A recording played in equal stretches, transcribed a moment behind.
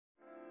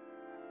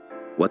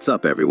What's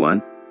up,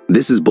 everyone?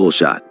 This is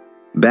BULLSHOT,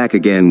 back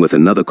again with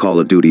another Call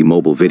of Duty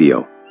mobile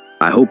video.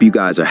 I hope you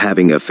guys are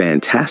having a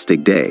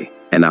fantastic day,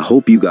 and I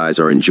hope you guys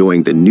are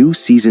enjoying the new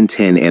Season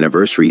 10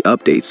 anniversary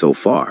update so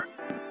far.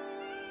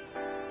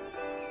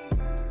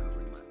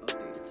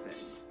 Updated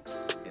settings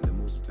and the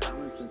most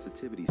balanced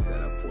sensitivity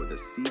setup for the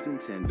Season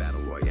 10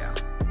 Battle Royale,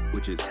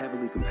 which is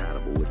heavily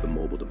compatible with the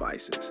mobile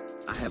devices.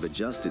 I have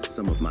adjusted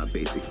some of my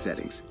basic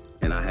settings,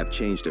 and I have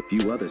changed a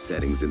few other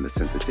settings in the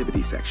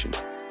sensitivity section.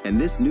 And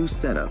this new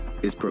setup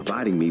is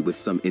providing me with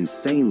some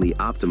insanely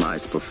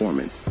optimized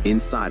performance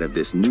inside of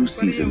this new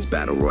season's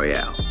Battle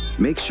Royale.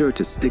 Make sure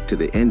to stick to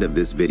the end of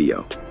this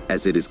video,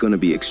 as it is going to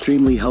be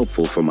extremely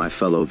helpful for my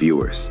fellow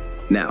viewers.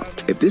 Now,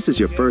 if this is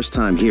your first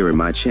time here in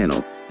my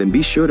channel, then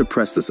be sure to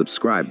press the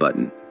subscribe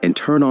button and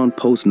turn on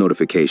post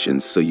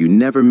notifications so you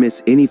never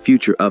miss any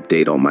future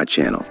update on my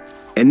channel.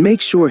 And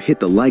make sure hit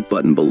the like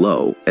button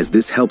below, as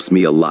this helps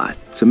me a lot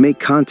to make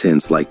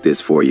contents like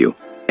this for you.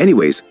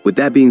 Anyways, with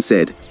that being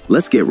said,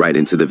 let's get right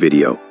into the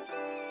video.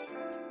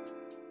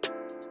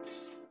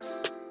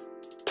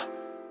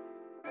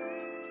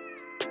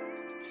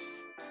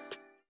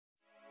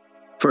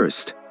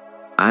 First,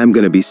 I'm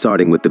going to be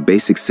starting with the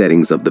basic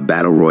settings of the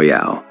Battle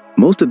Royale.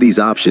 Most of these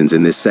options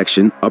in this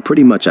section are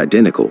pretty much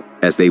identical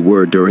as they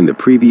were during the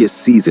previous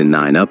Season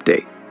 9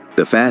 update.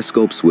 The fast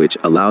scope switch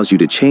allows you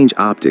to change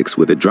optics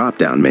with a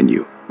drop-down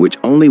menu, which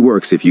only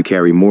works if you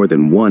carry more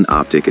than one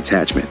optic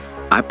attachment.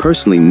 I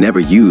personally never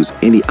use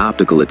any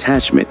optical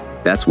attachment,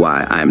 that's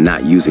why I am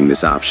not using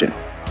this option.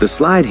 The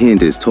slide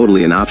hint is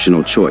totally an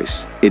optional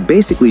choice. It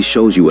basically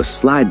shows you a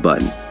slide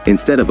button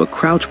instead of a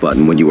crouch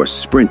button when you are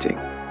sprinting.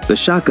 The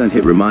shotgun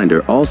hit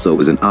reminder also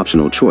is an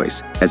optional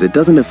choice, as it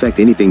doesn't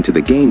affect anything to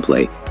the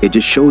gameplay, it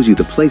just shows you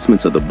the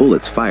placements of the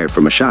bullets fired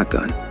from a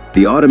shotgun.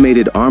 The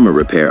automated armor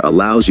repair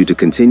allows you to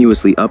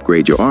continuously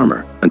upgrade your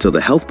armor until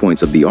the health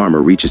points of the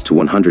armor reaches to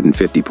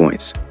 150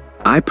 points.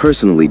 I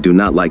personally do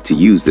not like to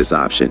use this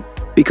option,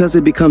 because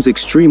it becomes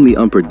extremely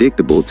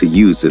unpredictable to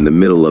use in the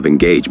middle of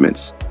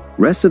engagements.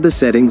 Rest of the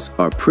settings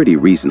are pretty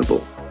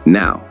reasonable.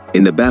 Now,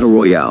 in the Battle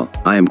Royale,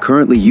 I am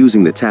currently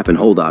using the tap and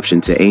hold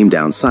option to aim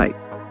down sight,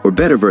 for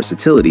better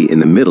versatility in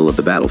the middle of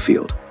the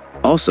battlefield.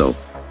 Also,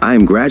 I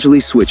am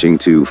gradually switching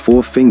to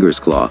 4 fingers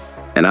claw,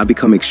 and I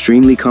become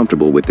extremely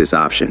comfortable with this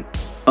option.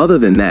 Other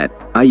than that,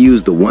 I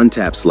use the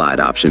one-tap slide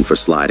option for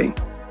sliding.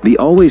 The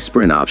always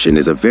sprint option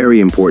is a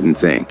very important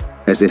thing,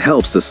 as it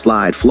helps to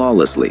slide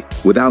flawlessly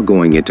without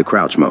going into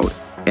crouch mode.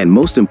 And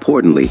most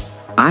importantly,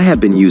 I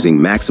have been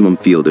using maximum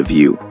field of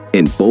view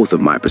in both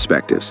of my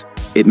perspectives.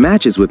 It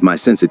matches with my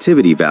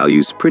sensitivity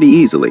values pretty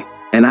easily,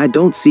 and I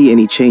don't see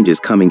any changes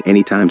coming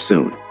anytime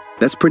soon.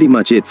 That's pretty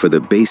much it for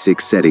the basic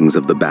settings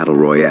of the Battle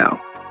Royale.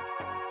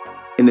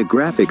 In the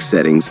graphics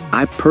settings,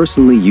 I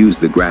personally use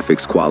the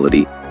graphics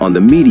quality on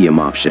the medium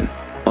option.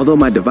 Although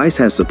my device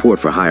has support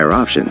for higher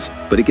options,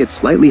 but it gets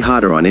slightly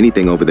hotter on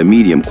anything over the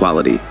medium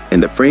quality,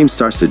 and the frame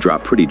starts to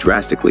drop pretty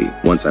drastically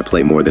once I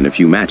play more than a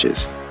few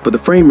matches. For the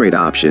frame rate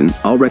option,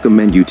 I'll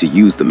recommend you to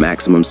use the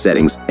maximum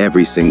settings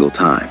every single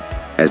time,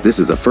 as this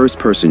is a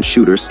first-person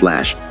shooter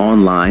 /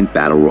 online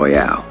battle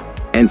royale.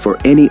 And for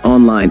any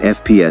online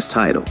FPS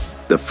title,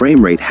 the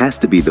frame rate has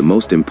to be the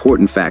most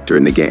important factor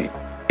in the game.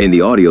 In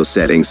the audio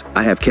settings,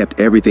 I have kept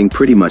everything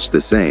pretty much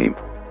the same,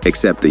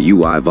 except the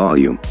UI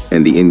volume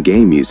and the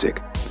in-game music.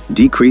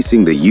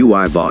 Decreasing the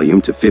UI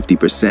volume to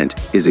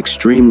 50% is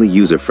extremely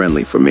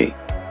user-friendly for me.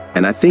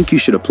 And I think you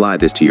should apply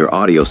this to your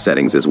audio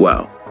settings as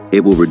well. It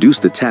will reduce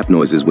the tap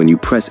noises when you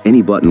press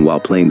any button while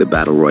playing the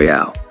Battle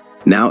Royale.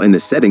 Now, in the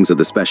settings of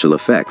the special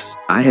effects,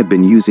 I have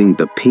been using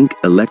the pink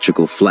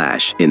electrical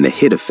flash in the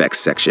hit effects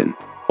section,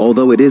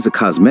 although it is a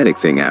cosmetic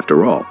thing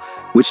after all,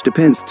 which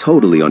depends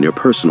totally on your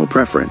personal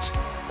preference.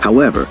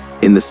 However,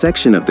 in the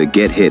section of the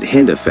get hit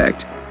hint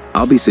effect,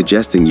 I'll be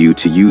suggesting you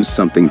to use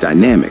something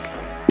dynamic,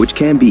 which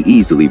can be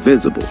easily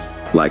visible,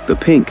 like the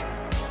pink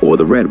or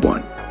the red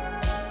one.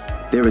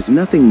 There is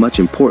nothing much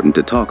important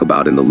to talk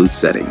about in the loot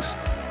settings.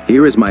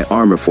 Here is my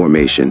armor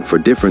formation for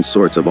different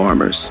sorts of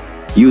armors.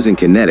 Using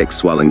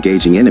kinetics while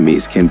engaging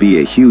enemies can be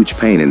a huge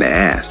pain in the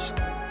ass.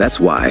 That's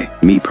why,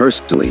 me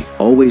personally,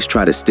 always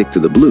try to stick to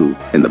the blue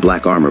and the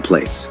black armor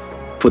plates.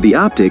 For the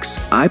optics,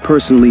 I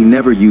personally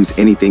never use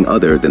anything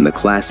other than the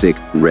classic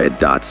red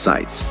dot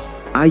sights.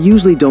 I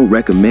usually don't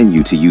recommend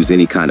you to use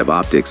any kind of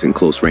optics in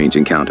close-range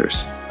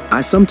encounters. I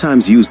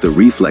sometimes use the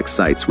reflex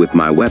sights with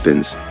my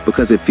weapons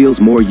because it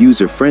feels more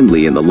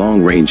user-friendly in the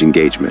long-range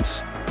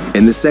engagements.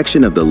 In the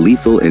section of the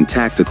lethal and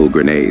tactical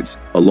grenades,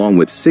 along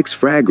with 6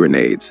 frag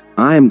grenades,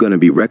 I am going to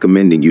be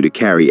recommending you to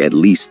carry at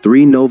least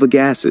 3 Nova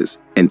gases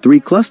and 3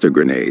 cluster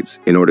grenades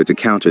in order to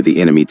counter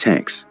the enemy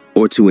tanks,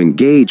 or to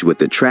engage with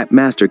the trap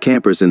master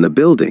campers in the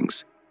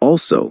buildings.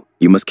 Also,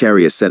 you must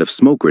carry a set of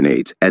smoke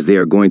grenades, as they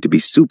are going to be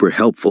super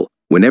helpful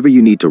whenever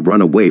you need to run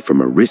away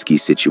from a risky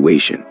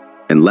situation.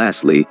 And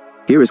lastly,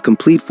 here is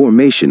complete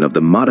formation of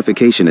the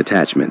modification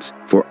attachments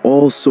for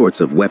all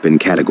sorts of weapon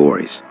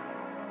categories.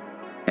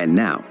 And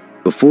now,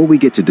 before we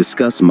get to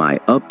discuss my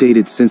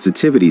updated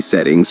sensitivity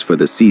settings for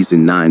the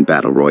Season 9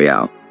 Battle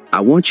Royale, I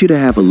want you to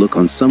have a look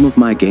on some of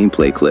my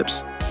gameplay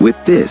clips.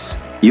 With this,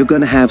 you're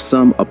gonna have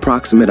some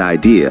approximate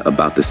idea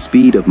about the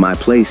speed of my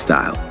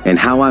playstyle and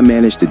how I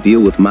manage to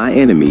deal with my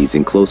enemies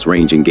in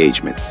close-range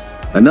engagements.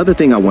 Another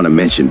thing I want to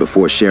mention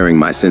before sharing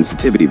my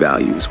sensitivity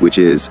values, which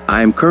is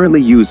I am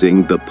currently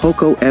using the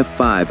Poco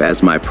F5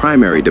 as my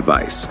primary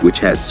device, which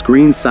has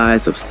screen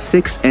size of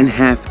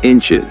 6.5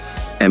 inches.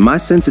 And my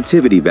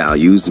sensitivity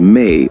values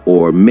may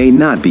or may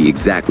not be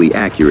exactly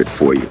accurate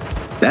for you.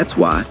 That's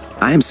why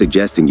I am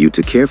suggesting you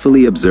to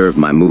carefully observe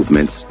my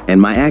movements and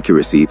my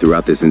accuracy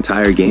throughout this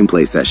entire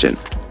gameplay session.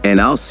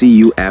 And I'll see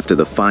you after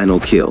the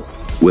final kill,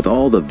 with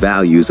all the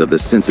values of the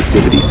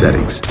sensitivity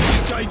settings.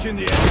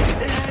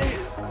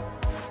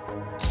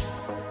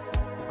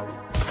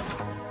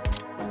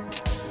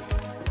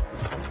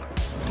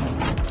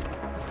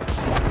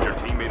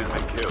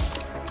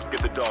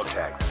 Dog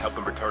tags and help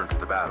them return to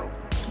the battle.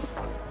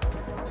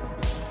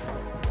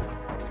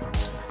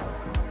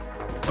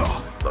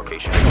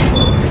 Location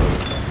exploded.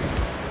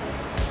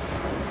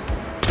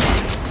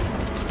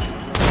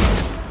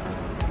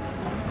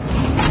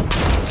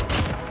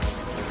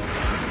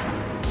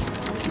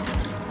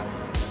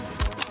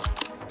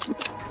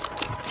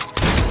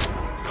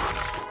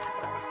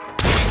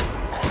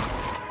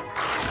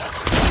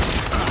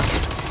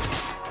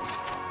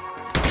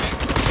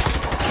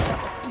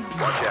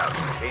 Watch out,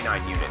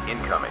 K9 unit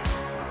incoming.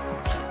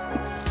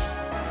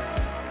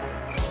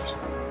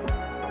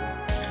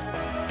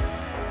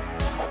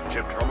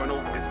 Chip terminal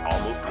is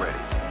almost ready.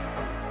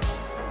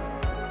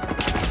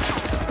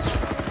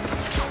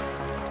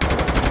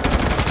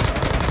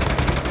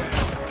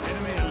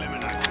 Enemy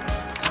eliminated.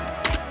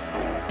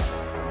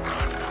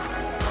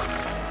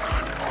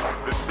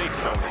 The safe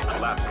zone is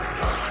collapsing.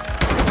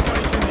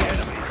 Fighting the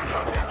enemy.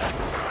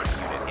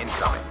 Unit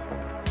incoming.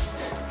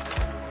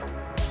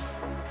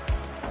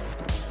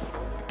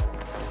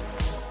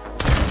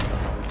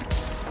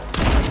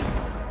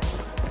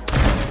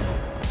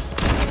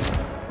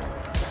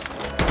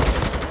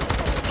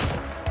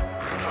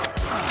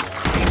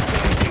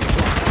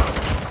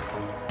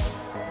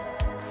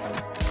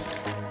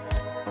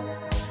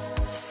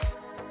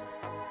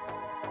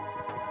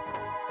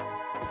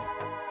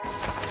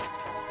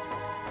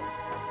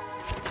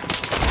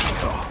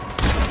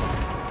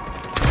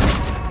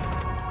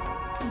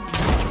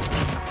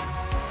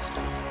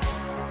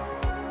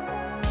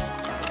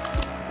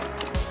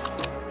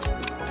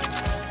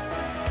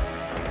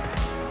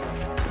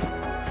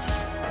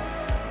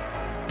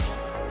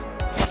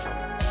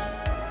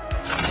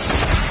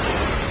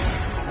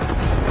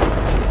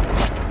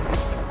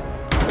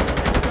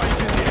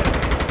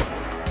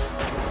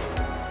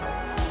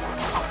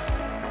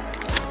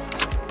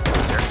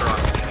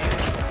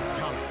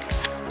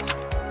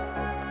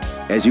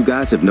 As you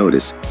guys have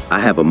noticed, I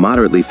have a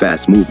moderately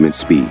fast movement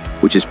speed,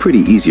 which is pretty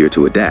easier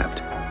to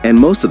adapt. And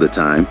most of the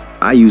time,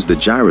 I use the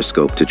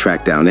gyroscope to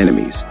track down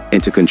enemies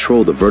and to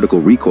control the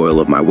vertical recoil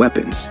of my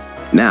weapons.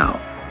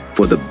 Now,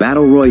 for the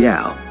Battle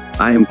Royale,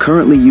 I am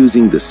currently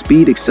using the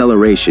speed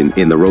acceleration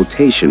in the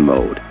rotation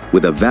mode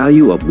with a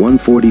value of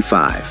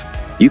 145.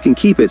 You can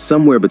keep it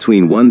somewhere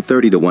between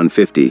 130 to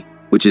 150,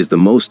 which is the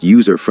most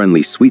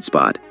user-friendly sweet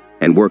spot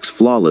and works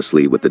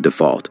flawlessly with the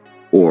default,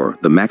 or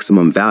the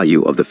maximum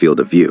value of the field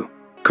of view.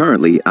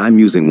 Currently, I'm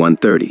using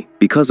 130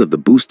 because of the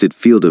boosted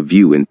field of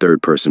view in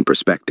third-person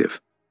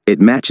perspective. It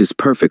matches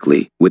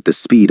perfectly with the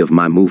speed of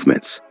my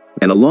movements.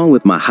 And along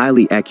with my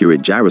highly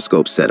accurate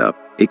gyroscope setup,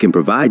 it can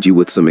provide you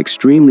with some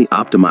extremely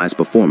optimized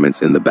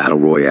performance in the Battle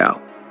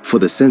Royale. For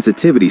the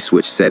sensitivity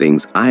switch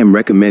settings, I am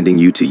recommending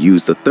you to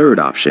use the third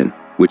option,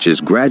 which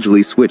is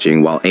gradually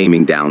switching while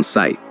aiming down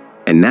sight.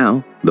 And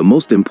now, the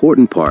most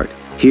important part,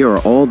 here are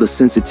all the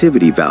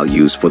sensitivity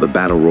values for the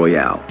Battle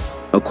Royale.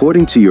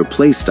 According to your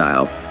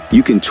playstyle,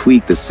 you can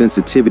tweak the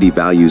sensitivity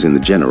values in the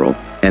general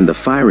and the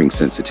firing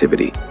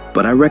sensitivity,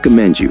 but I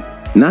recommend you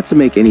not to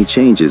make any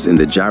changes in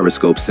the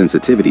gyroscope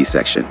sensitivity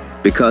section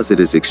because it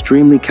is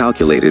extremely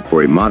calculated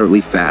for a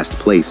moderately fast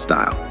play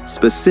style,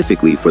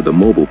 specifically for the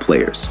mobile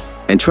players.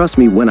 And trust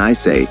me when I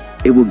say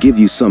it will give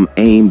you some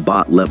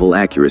aimbot level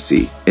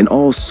accuracy in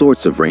all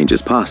sorts of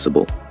ranges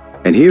possible.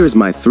 And here is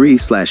my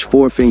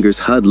 3/4 fingers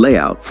HUD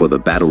layout for the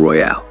Battle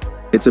Royale.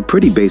 It's a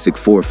pretty basic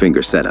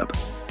 4-finger setup,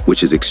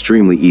 which is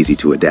extremely easy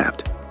to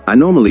adapt. I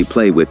normally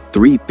play with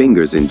 3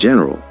 fingers in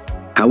general.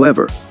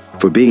 However,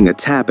 for being a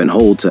tap and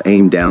hold to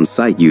aim down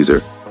sight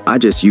user, I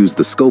just use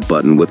the scope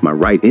button with my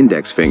right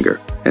index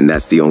finger, and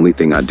that's the only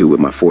thing I do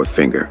with my 4th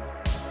finger.